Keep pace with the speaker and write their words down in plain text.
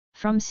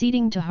From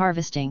seeding to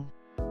harvesting.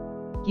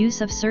 Use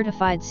of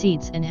certified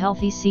seeds and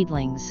healthy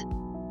seedlings.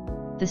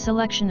 The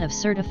selection of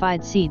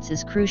certified seeds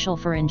is crucial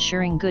for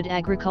ensuring good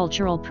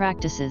agricultural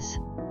practices.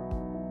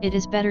 It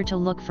is better to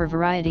look for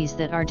varieties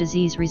that are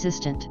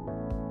disease-resistant.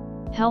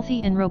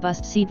 Healthy and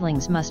robust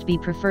seedlings must be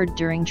preferred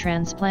during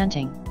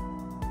transplanting.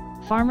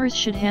 Farmers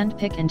should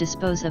handpick and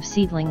dispose of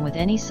seedling with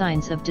any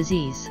signs of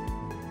disease.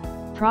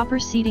 Proper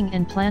seeding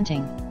and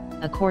planting,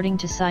 according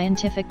to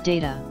scientific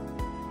data.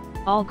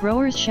 All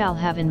growers shall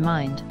have in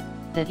mind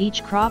that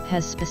each crop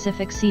has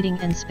specific seeding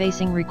and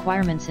spacing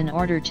requirements in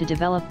order to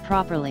develop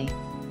properly.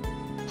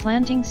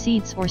 Planting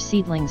seeds or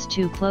seedlings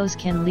too close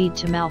can lead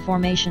to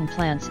malformation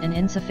plants and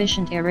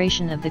insufficient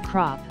aeration of the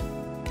crop.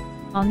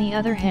 On the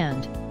other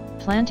hand,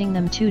 planting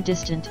them too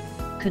distant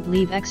could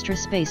leave extra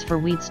space for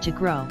weeds to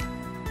grow.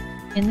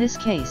 In this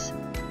case,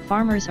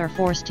 farmers are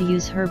forced to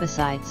use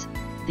herbicides,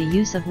 the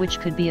use of which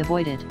could be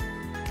avoided.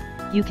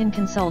 You can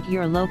consult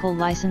your local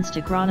licensed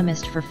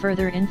agronomist for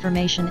further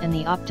information and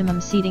the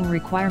optimum seeding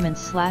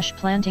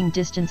requirements/planting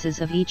distances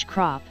of each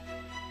crop.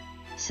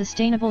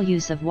 Sustainable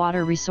use of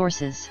water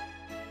resources.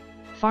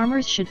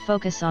 Farmers should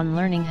focus on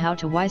learning how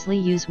to wisely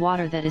use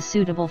water that is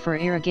suitable for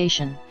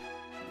irrigation.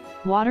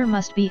 Water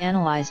must be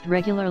analyzed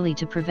regularly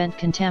to prevent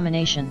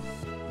contamination.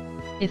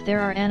 If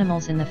there are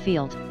animals in the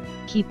field,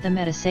 keep them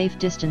at a safe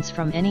distance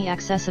from any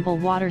accessible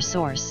water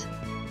source.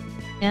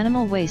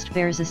 Animal waste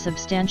bears a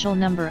substantial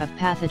number of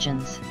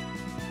pathogens.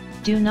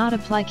 Do not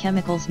apply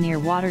chemicals near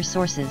water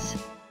sources.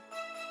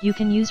 You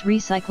can use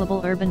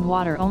recyclable urban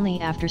water only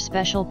after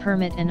special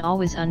permit and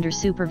always under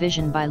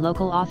supervision by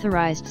local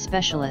authorized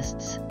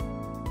specialists.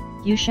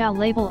 You shall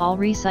label all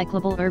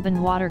recyclable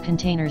urban water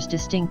containers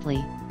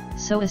distinctly,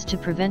 so as to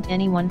prevent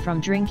anyone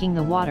from drinking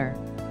the water.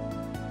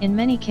 In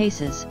many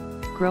cases,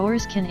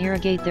 growers can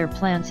irrigate their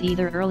plants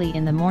either early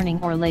in the morning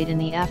or late in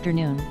the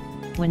afternoon,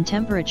 when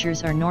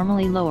temperatures are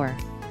normally lower.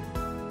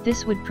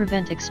 This would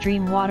prevent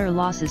extreme water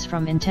losses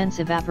from intense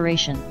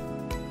evaporation.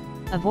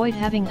 Avoid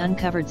having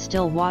uncovered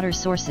still water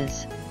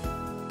sources.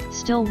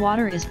 Still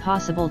water is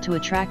possible to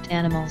attract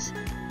animals,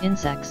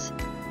 insects,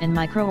 and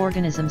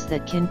microorganisms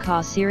that can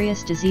cause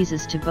serious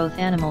diseases to both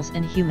animals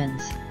and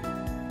humans.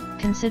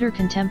 Consider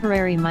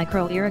contemporary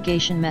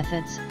micro-irrigation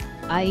methods,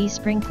 i.e.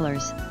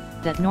 sprinklers,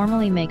 that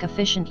normally make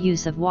efficient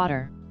use of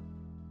water.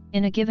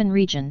 In a given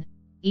region,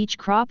 each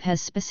crop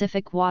has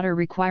specific water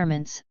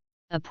requirements,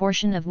 a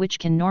portion of which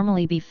can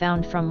normally be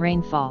found from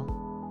rainfall.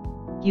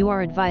 You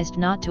are advised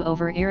not to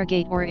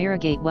over-irrigate or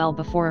irrigate well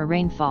before a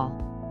rainfall.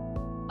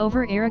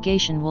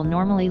 Over-irrigation will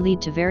normally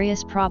lead to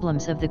various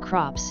problems of the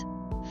crops,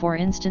 for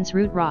instance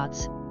root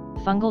rots,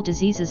 fungal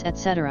diseases,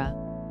 etc.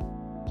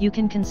 You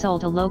can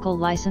consult a local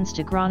licensed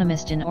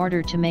agronomist in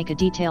order to make a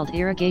detailed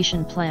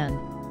irrigation plan,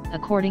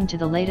 according to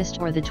the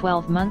latest or the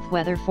 12-month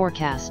weather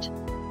forecast.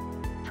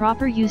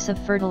 Proper use of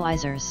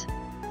fertilizers.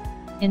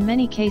 In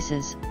many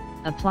cases,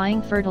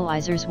 applying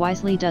fertilizers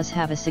wisely does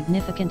have a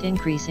significant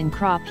increase in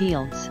crop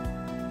yields.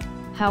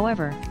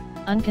 However,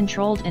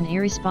 uncontrolled and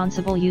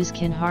irresponsible use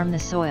can harm the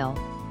soil,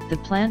 the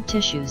plant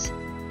tissues,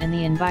 and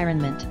the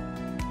environment.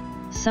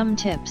 Some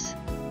tips.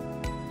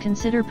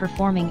 Consider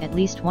performing at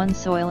least one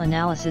soil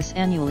analysis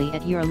annually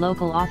at your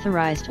local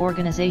authorized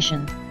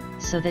organization,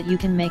 so that you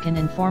can make an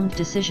informed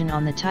decision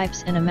on the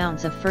types and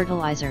amounts of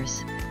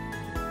fertilizers.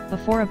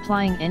 Before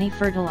applying any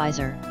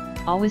fertilizer,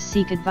 always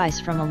seek advice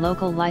from a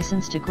local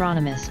licensed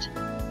agronomist.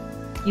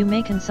 You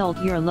may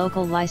consult your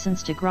local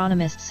licensed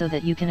agronomist so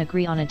that you can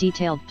agree on a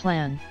detailed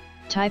plan,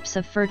 types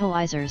of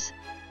fertilizers,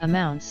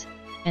 amounts,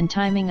 and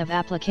timing of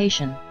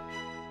application.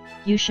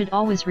 You should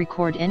always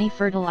record any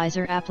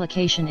fertilizer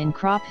application in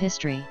crop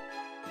history.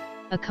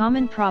 A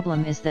common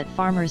problem is that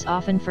farmers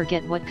often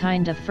forget what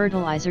kind of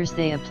fertilizers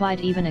they applied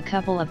even a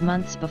couple of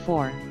months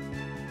before.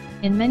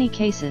 In many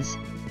cases,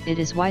 it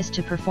is wise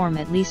to perform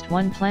at least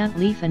one plant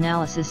leaf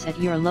analysis at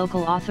your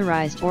local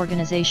authorized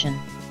organization.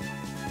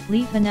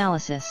 Leaf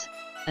analysis,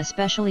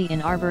 especially in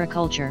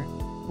arboriculture,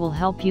 will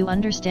help you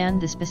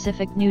understand the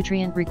specific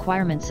nutrient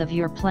requirements of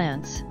your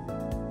plants.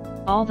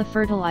 All the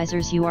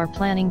fertilizers you are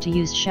planning to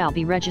use shall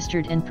be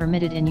registered and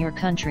permitted in your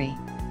country.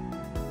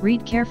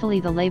 Read carefully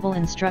the label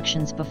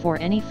instructions before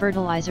any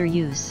fertilizer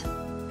use.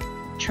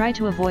 Try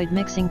to avoid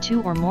mixing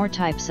 2 or more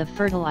types of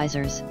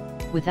fertilizers,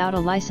 without a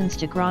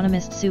licensed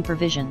agronomist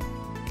supervision.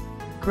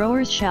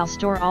 Growers shall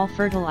store all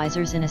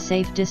fertilizers in a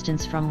safe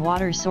distance from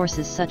water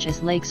sources such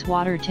as lakes,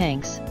 water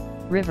tanks,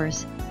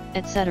 rivers,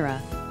 etc.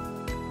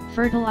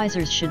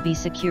 Fertilizers should be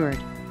secured,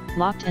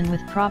 locked and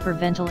with proper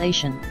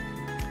ventilation.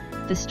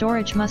 The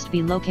storage must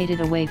be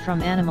located away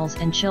from animals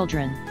and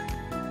children.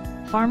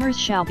 Farmers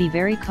shall be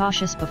very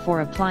cautious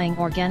before applying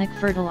organic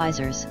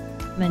fertilizers,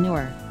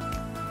 manure.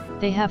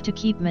 They have to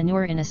keep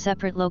manure in a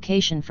separate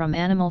location from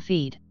animal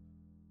feed.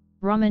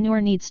 Raw manure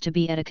needs to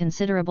be at a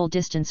considerable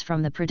distance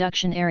from the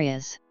production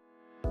areas.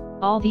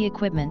 All the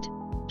equipment,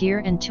 gear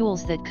and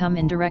tools that come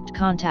in direct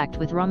contact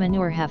with raw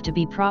manure have to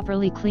be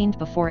properly cleaned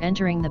before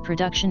entering the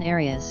production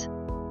areas.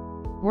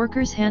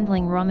 Workers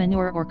handling raw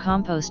manure or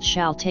compost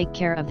shall take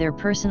care of their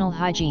personal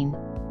hygiene,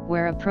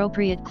 wear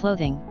appropriate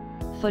clothing,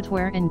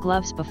 footwear and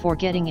gloves before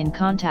getting in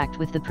contact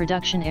with the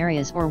production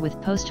areas or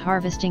with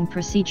post-harvesting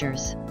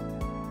procedures.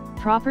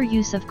 Proper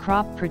use of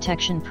crop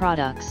protection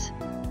products.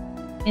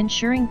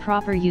 Ensuring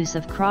proper use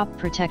of crop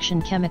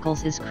protection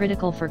chemicals is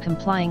critical for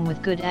complying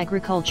with good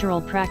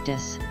agricultural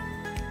practice.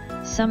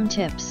 Some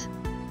tips.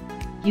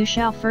 You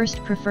shall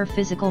first prefer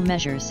physical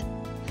measures,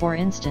 for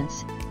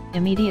instance,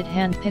 immediate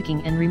hand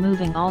picking and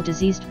removing all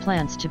diseased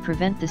plants to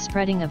prevent the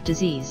spreading of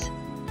disease.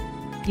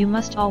 You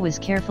must always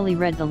carefully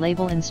read the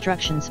label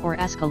instructions or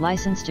ask a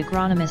licensed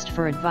agronomist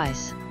for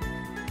advice.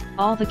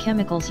 All the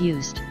chemicals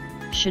used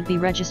should be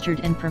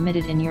registered and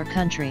permitted in your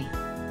country.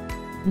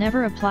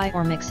 Never apply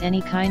or mix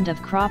any kind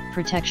of crop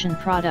protection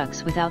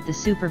products without the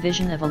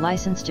supervision of a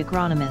licensed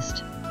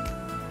agronomist.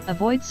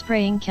 Avoid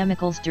spraying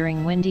chemicals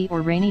during windy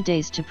or rainy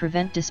days to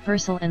prevent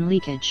dispersal and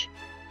leakage.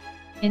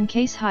 In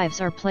case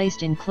hives are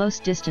placed in close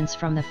distance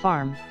from the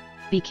farm,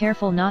 be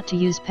careful not to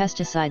use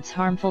pesticides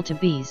harmful to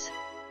bees.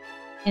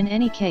 In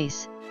any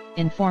case,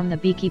 inform the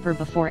beekeeper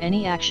before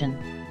any action.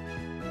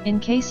 In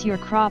case your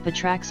crop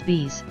attracts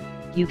bees,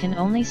 you can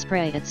only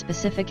spray at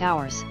specific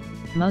hours,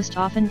 most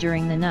often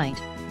during the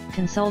night.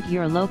 Consult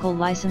your local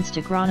licensed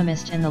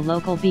agronomist and the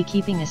local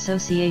beekeeping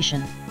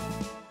association.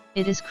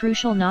 It is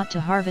crucial not to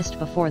harvest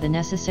before the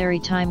necessary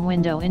time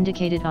window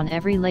indicated on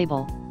every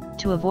label,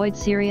 to avoid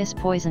serious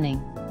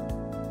poisoning.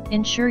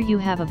 Ensure you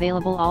have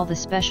available all the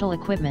special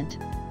equipment.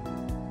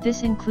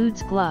 This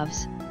includes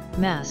gloves,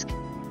 mask,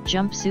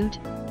 jumpsuit,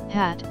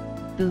 hat,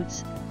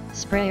 boots,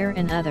 sprayer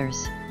and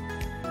others.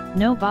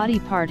 No body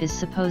part is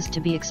supposed to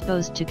be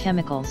exposed to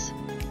chemicals.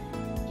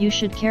 You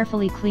should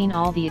carefully clean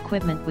all the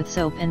equipment with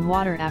soap and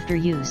water after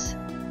use.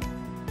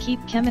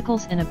 Keep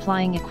chemicals and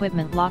applying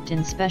equipment locked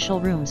in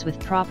special rooms with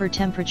proper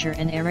temperature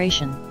and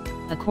aeration,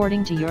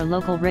 according to your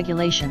local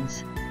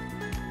regulations.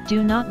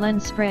 Do not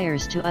lend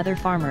sprayers to other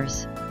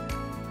farmers.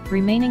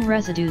 Remaining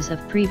residues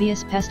of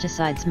previous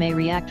pesticides may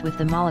react with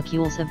the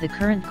molecules of the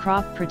current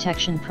crop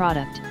protection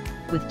product,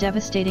 with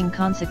devastating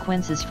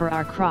consequences for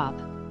our crop.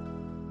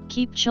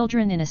 Keep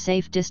children in a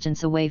safe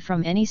distance away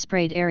from any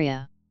sprayed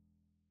area.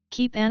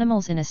 Keep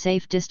animals in a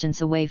safe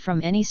distance away from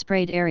any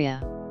sprayed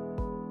area.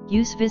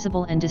 Use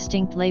visible and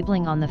distinct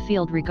labeling on the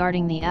field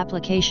regarding the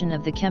application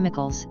of the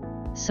chemicals,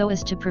 so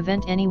as to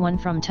prevent anyone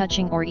from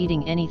touching or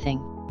eating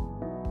anything.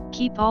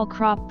 Keep all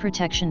crop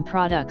protection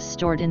products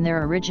stored in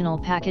their original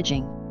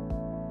packaging.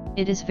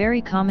 It is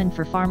very common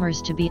for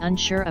farmers to be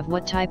unsure of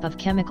what type of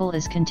chemical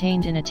is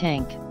contained in a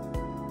tank.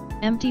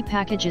 Empty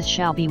packages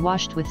shall be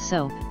washed with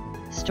soap,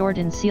 stored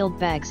in sealed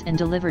bags and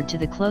delivered to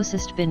the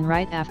closest bin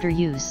right after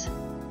use.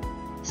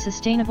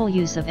 Sustainable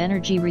use of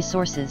energy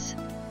resources.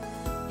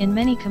 In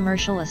many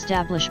commercial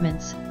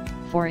establishments,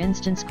 for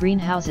instance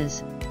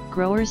greenhouses,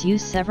 growers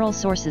use several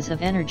sources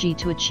of energy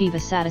to achieve a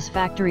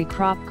satisfactory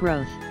crop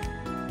growth.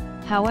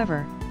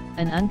 However,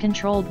 an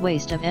uncontrolled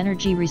waste of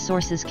energy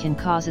resources can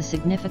cause a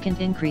significant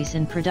increase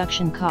in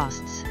production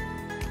costs.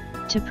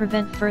 To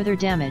prevent further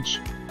damage,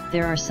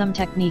 there are some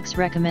techniques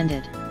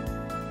recommended.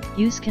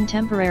 Use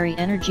contemporary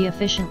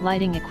energy-efficient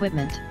lighting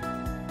equipment.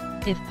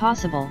 If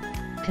possible,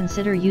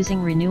 consider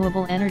using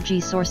renewable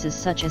energy sources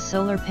such as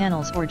solar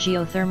panels or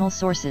geothermal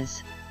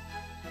sources.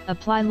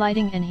 Apply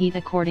lighting and heat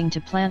according to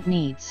plant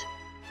needs.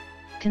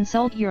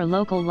 Consult your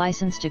local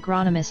licensed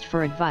agronomist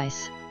for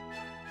advice.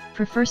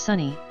 Prefer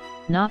sunny,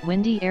 not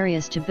windy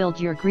areas to build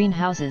your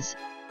greenhouses,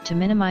 to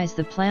minimize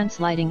the plant's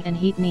lighting and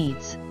heat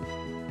needs.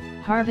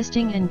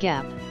 Harvesting and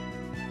gap.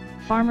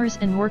 Farmers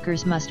and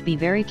workers must be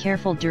very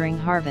careful during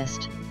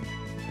harvest.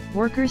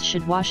 Workers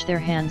should wash their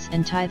hands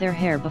and tie their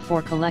hair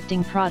before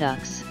collecting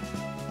products.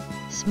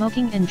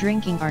 Smoking and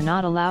drinking are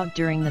not allowed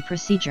during the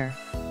procedure.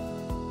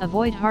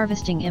 Avoid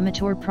harvesting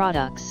immature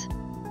products.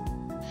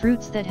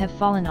 Fruits that have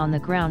fallen on the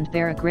ground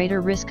bear a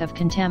greater risk of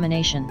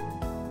contamination.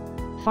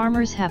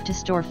 Farmers have to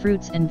store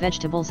fruits and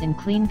vegetables in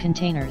clean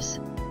containers.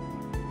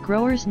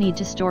 Growers need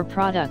to store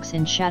products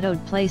in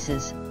shadowed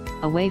places,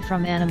 away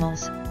from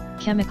animals,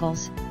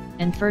 chemicals,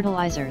 and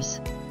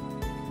fertilizers.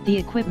 The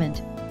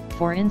equipment,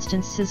 for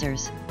instance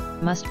scissors,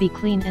 must be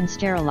clean and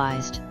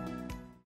sterilized.